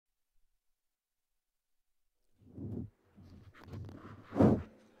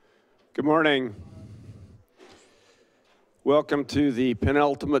Good morning. Welcome to the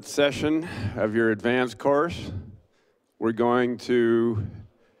penultimate session of your advanced course. We're going to,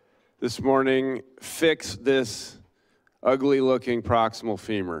 this morning, fix this ugly-looking proximal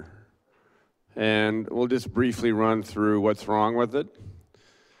femur. And we'll just briefly run through what's wrong with it.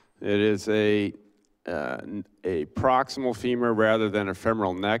 It is a proximal femur rather than a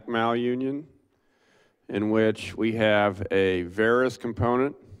femoral neck malunion, in which we have a varus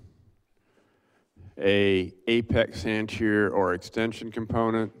component, a apex anterior or extension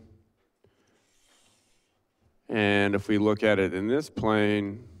component, and if we look at it in this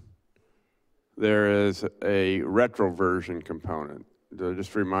plane, there is a retroversion component. To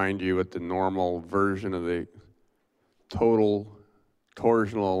just remind you what the normal version of the total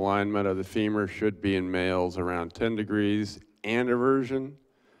torsional alignment of the femur should be in males around 10 degrees anteversion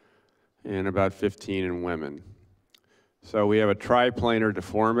and about 15 in women. So we have a triplanar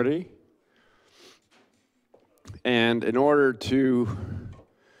deformity. And in order to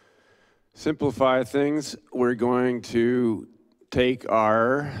simplify things, we're going to take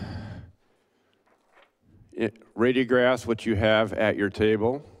our radiographs, which you have at your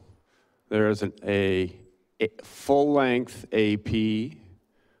table. There is a full-length AP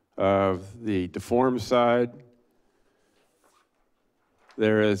of the deformed side.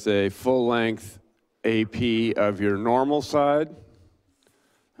 There is a full-length AP of your normal side.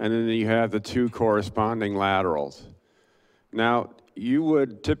 And then you have the two corresponding laterals. Now, you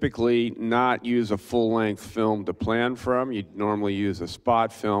would typically not use a full-length film to plan from. You'd normally use a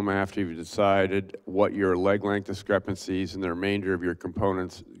spot film after you've decided what your leg length discrepancies and the remainder of your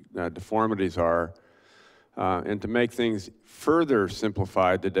components' deformities are. And to make things further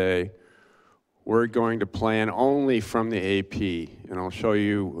simplified today, we're going to plan only from the AP. And I'll show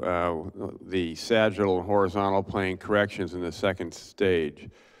you the sagittal and horizontal plane corrections in the second stage.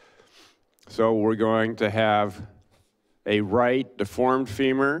 So we're going to have a right deformed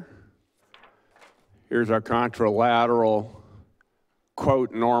femur. Here's our contralateral,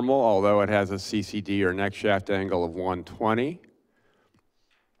 quote, normal, although it has a CCD or neck shaft angle of 120.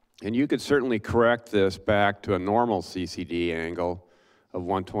 And you could certainly correct this back to a normal CCD angle of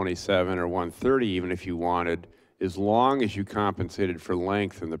 127 or 130 even if you wanted, as long as you compensated for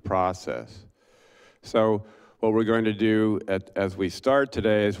length in the process. So what we're going to do as we start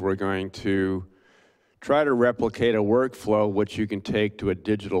today is we're going to try to replicate a workflow which you can take to a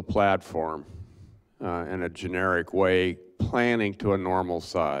digital platform in a generic way, planning to a normal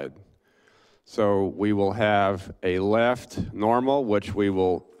side. So we will have a left normal, which we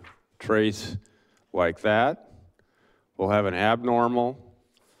will trace like that. We'll have an abnormal.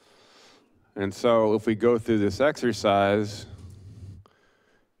 And so if we go through this exercise,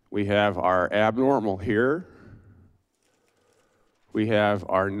 we have our abnormal here. We have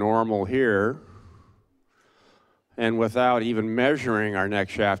our normal here, and without even measuring our neck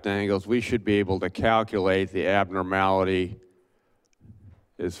shaft angles, we should be able to calculate the abnormality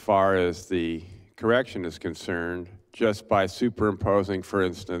as far as the correction is concerned, just by superimposing, for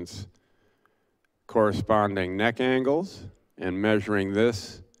instance, corresponding neck angles and measuring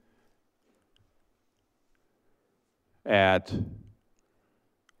this at,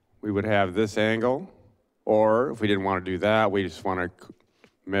 we would have this angle. Or if we didn't want to do that, we just want to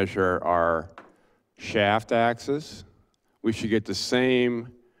measure our shaft axis. We should get the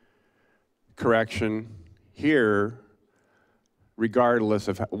same correction here, regardless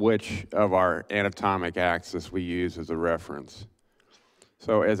of which of our anatomic axis we use as a reference.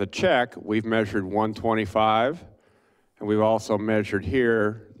 So as a check, we've measured 125, and we've also measured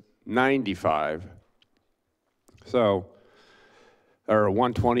here 95. So, or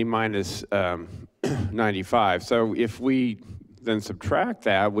 120 minus 95. So if we then subtract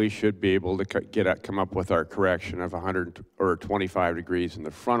that, we should be able to come up with our correction of 125 degrees in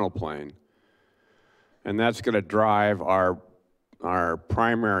the frontal plane. And that's going to drive our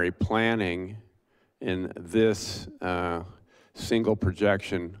primary planning in this single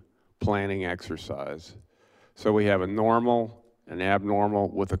projection planning exercise. So we have a normal, an abnormal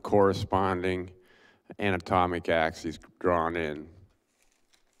with a corresponding anatomic axis drawn in.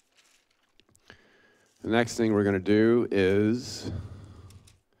 The next thing we're going to do is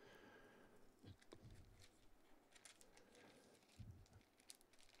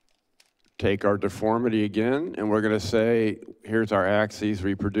take our deformity again, and we're going to say, here's our axes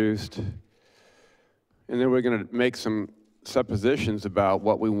reproduced. And then we're going to make some suppositions about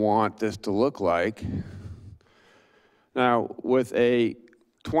what we want this to look like. Now, with a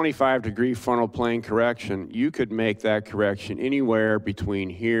 25-degree frontal plane correction, you could make that correction anywhere between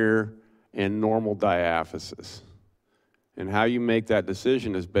here and normal diaphysis. And how you make that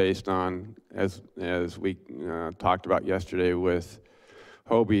decision is based on, as we talked about yesterday with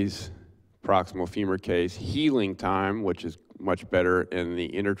Hobie's proximal femur case, healing time, which is much better in the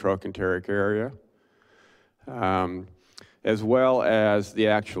intertrochanteric area, as well as the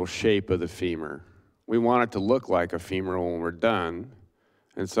actual shape of the femur. We want it to look like a femur when we're done,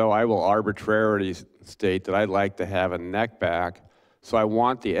 and so I will arbitrarily state that I'd like to have a neck back, so I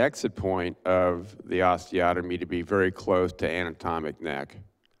want the exit point of the osteotomy to be very close to anatomic neck.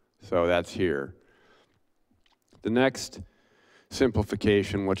 So that's here. The next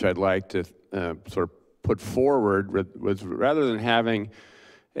simplification, which I'd like to sort of put forward, was rather than having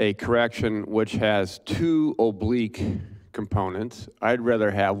a correction which has two oblique components, I'd rather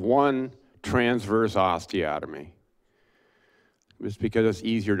have one transverse osteotomy. Just because it's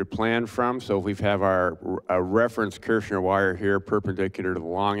easier to plan from. So if we have our reference Kirschner wire here perpendicular to the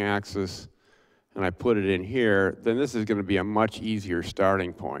long axis, and I put it in here, then this is going to be a much easier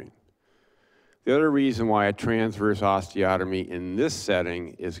starting point. The other reason why a transverse osteotomy in this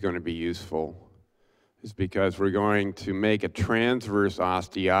setting is going to be useful is because we're going to make a transverse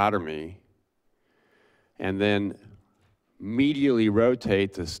osteotomy and then medially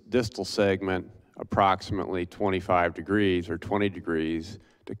rotate this distal segment approximately 25 degrees or 20 degrees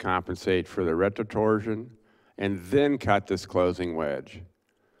to compensate for the retrotorsion, and then cut this closing wedge.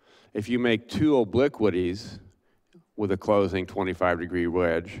 If you make two obliquities with a closing 25-degree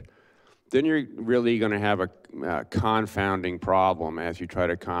wedge, then you're really going to have a confounding problem as you try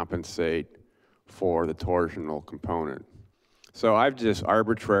to compensate for the torsional component. So I've just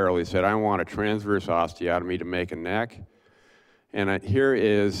arbitrarily said I want a transverse osteotomy to make a neck. And here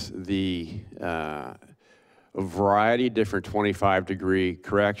is the a variety of different 25-degree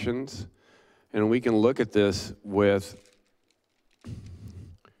corrections. And we can look at this with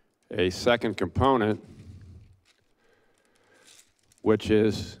a second component, which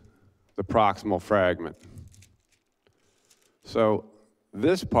is the proximal fragment. So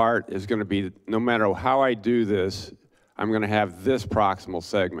this part is going to be, no matter how I do this, I'm going to have this proximal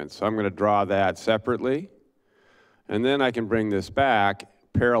segment. So I'm going to draw that separately. And then I can bring this back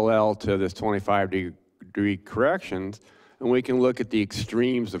parallel to this 25-degree corrections, and we can look at the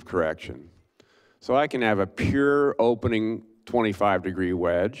extremes of correction. So I can have a pure opening 25-degree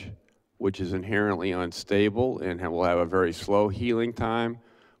wedge, which is inherently unstable and will have a very slow healing time,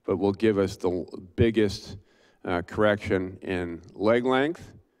 but will give us the biggest correction in leg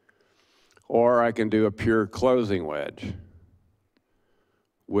length. Or I can do a pure closing wedge,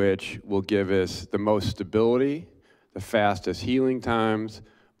 which will give us the most stability, the fastest healing times,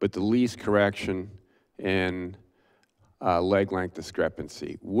 but the least correction in leg length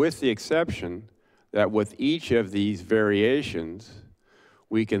discrepancy. With the exception that with each of these variations,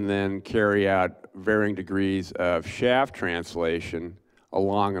 we can then carry out varying degrees of shaft translation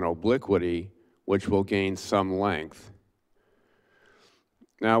along an obliquity, which will gain some length.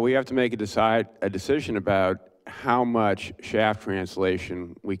 Now we have to make a decision about how much shaft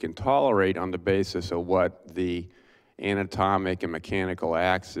translation we can tolerate on the basis of what the anatomic and mechanical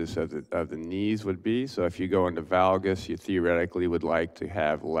axis of the knees would be. So if you go into valgus, you theoretically would like to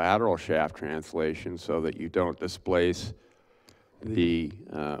have lateral shaft translation so that you don't displace the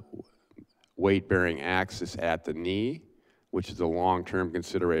weight-bearing axis at the knee, which is a long-term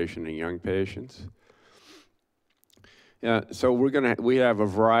consideration in young patients. So we have a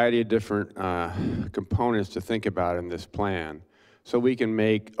variety of different components to think about in this plan. So we can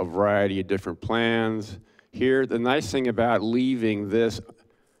make a variety of different plans. Here, the nice thing about leaving this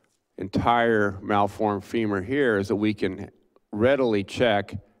entire malformed femur here is that we can readily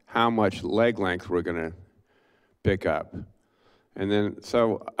check how much leg length we're going to pick up. And then,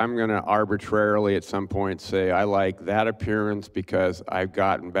 so I'm going to arbitrarily at some point say I like that appearance because I've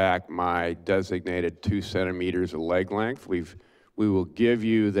gotten back my designated 2 centimeters of leg length. We will give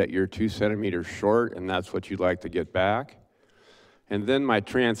you that you're 2 centimeters short, and that's what you'd like to get back. And then my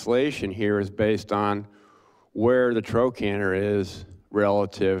translation here is based on where the trochanter is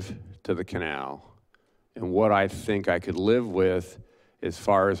relative to the canal and what I think I could live with as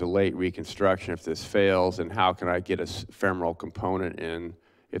far as a late reconstruction if this fails, and how can I get a femoral component in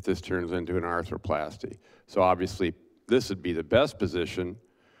if this turns into an arthroplasty. So obviously this would be the best position,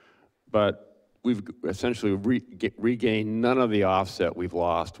 but we've essentially regained none of the offset we've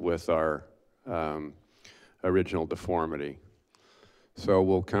lost with our original deformity. So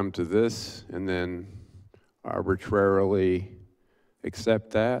we'll come to this and then arbitrarily accept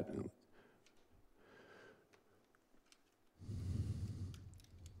that.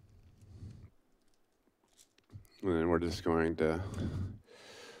 And then we're just going to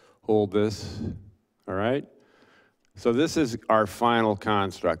hold this, all right? So this is our final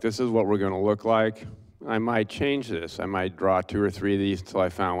construct. This is what we're going to look like. I might change this. I might draw 2 or 3 of these until I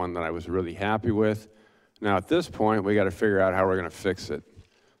found one that I was really happy with. Now at this point, we got to figure out how we're going to fix it.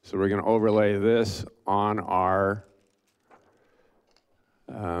 So we're going to overlay this on our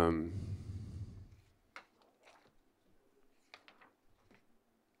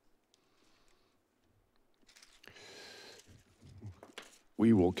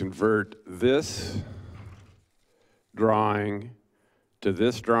we will convert this drawing to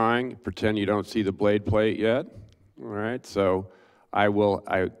this drawing. Pretend you don't see the blade plate yet. All right, so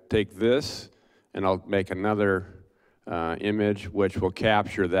I take this and I'll make another image which will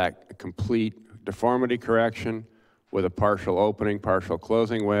capture that complete deformity correction with a partial opening, partial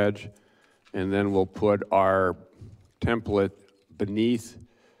closing wedge, and then we'll put our template beneath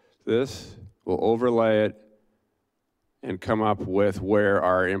this. We'll overlay it and come up with where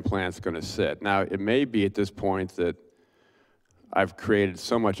our implant's going to sit. Now, it may be at this point that I've created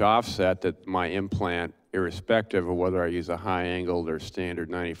so much offset that my implant, irrespective of whether I use a high-angled or standard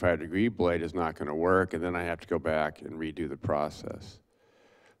 95-degree blade, is not going to work, and then I have to go back and redo the process.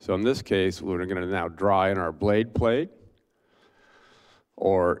 So in this case, we're going to now draw in our blade plate,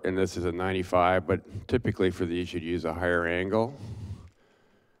 and this is a 95, but typically for these you'd use a higher angle.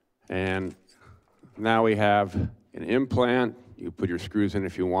 And now we have an implant. You put your screws in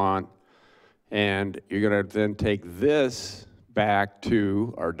if you want, and you're going to then take this back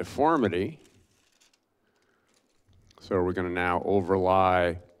to our deformity. So we're going to now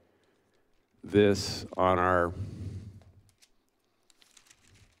overlay this on our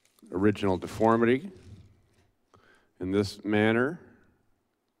original deformity in this manner.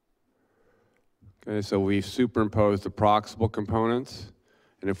 Okay, so we've superimposed the proximal components,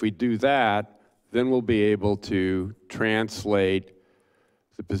 and if we do that, then we'll be able to translate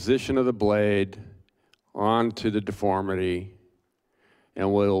the position of the blade onto the deformity,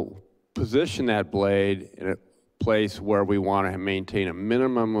 and we'll position that blade in a place where we want to maintain a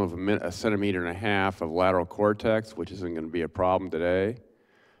minimum of a centimeter and a half of lateral cortex, which isn't going to be a problem today,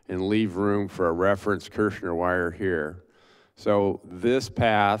 and leave room for a reference Kirschner wire here. So this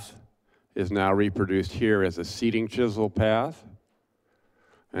path is now reproduced here as a seating chisel path.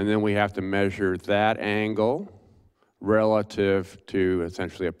 And then we have to measure that angle relative to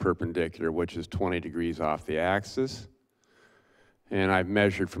essentially a perpendicular, which is 20 degrees off the axis. And I've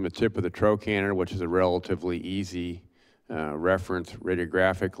measured from the tip of the trochanter, which is a relatively easy reference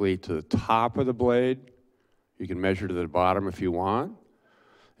radiographically, to the top of the blade. You can measure to the bottom if you want.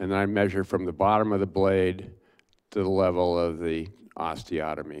 And then I measure from the bottom of the blade to the level of the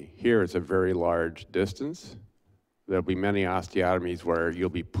osteotomy. Here it's a very large distance. There'll be many osteotomies where you'll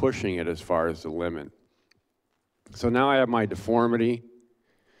be pushing it as far as the limit. So now I have my deformity,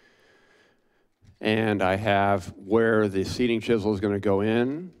 and I have where the seating chisel is going to go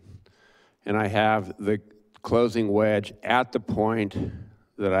in, and I have the closing wedge at the point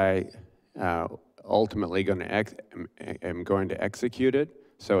that I ultimately am going to execute it.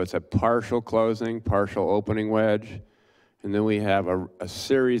 So it's a partial closing, partial opening wedge, and then we have a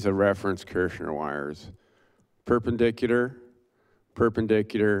series of reference Kirschner wires. Perpendicular,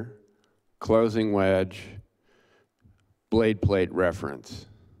 perpendicular, closing wedge, blade plate reference.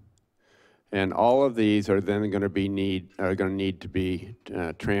 And all of these are then going to need to be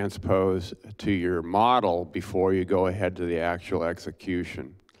transposed to your model before you go ahead to the actual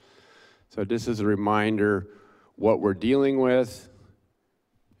execution. So this is a reminder what we're dealing with: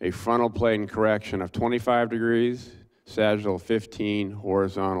 a frontal plane correction of 25 degrees, sagittal 15,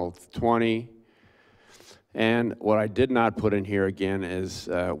 horizontal 20. And what I did not put in here again is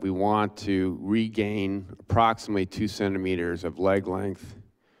we want to regain approximately 2 centimeters of leg length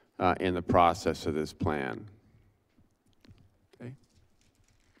in the process of this plan. Okay.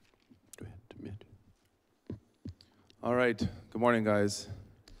 Go ahead, Mitch. All right, good morning, guys.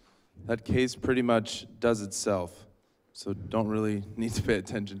 That case pretty much does itself, so don't really need to pay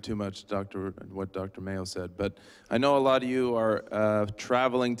attention too much to what Dr. Mayo said. But I know a lot of you are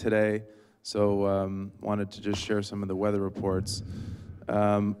traveling today, so wanted to just share some of the weather reports.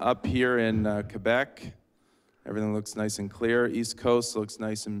 Up here in Quebec, everything looks nice and clear. East Coast looks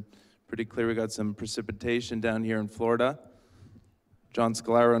nice and pretty clear. We got some precipitation down here in Florida. John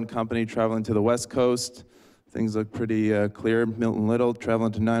Scalaro and company traveling to the West Coast. Things look pretty clear. Milton Little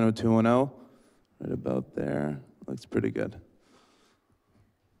traveling to 90210, right about there. Looks pretty good.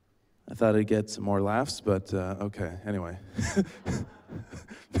 I thought I'd get some more laughs, but okay, anyway.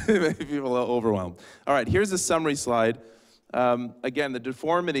 Maybe people are overwhelmed. All right, here's a summary slide. Again, the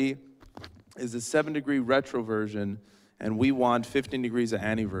deformity is a 7-degree retroversion, and we want 15 degrees of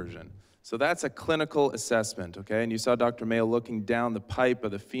anteversion. So that's a clinical assessment, okay? And you saw Dr. Mayo looking down the pipe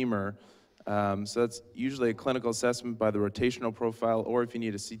of the femur. So that's usually a clinical assessment by the rotational profile, or if you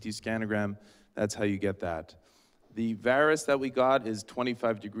need a CT scanogram, that's how you get that. The varus that we got is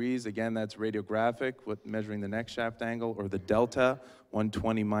 25 degrees. Again, that's radiographic, with measuring the neck shaft angle, or the delta,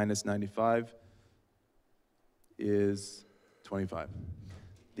 120 minus 95 is 25.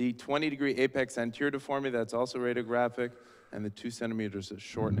 The 20-degree apex anterior deformity, that's also radiographic, and the 2 centimeters of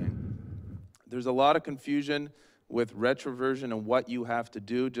shortening. There's a lot of confusion with retroversion and what you have to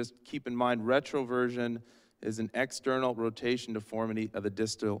do. Just keep in mind, retroversion is an external rotation deformity of the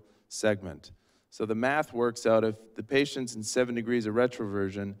distal segment. So the math works out if the patient's in 7 degrees of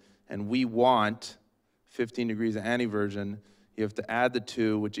retroversion and we want 15 degrees of anteversion, you have to add the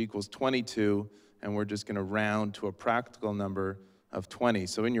 2, which equals 22, and we're just going to round to a practical number of 20.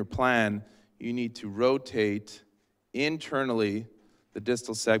 So in your plan, you need to rotate internally the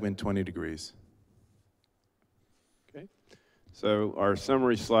distal segment 20 degrees. Okay. So our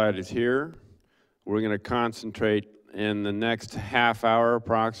summary slide is here. We're going to concentrate in the next half hour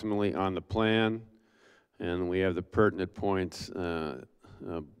approximately on the plan, and we have the pertinent points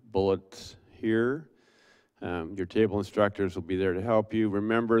bullets here. Your table instructors will be there to help you.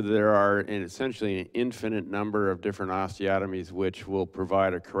 Remember, there are essentially an infinite number of different osteotomies which will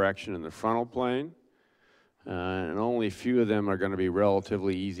provide a correction in the frontal plane, and only a few of them are going to be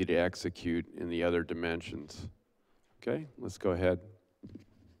relatively easy to execute in the other dimensions. Okay, let's go ahead.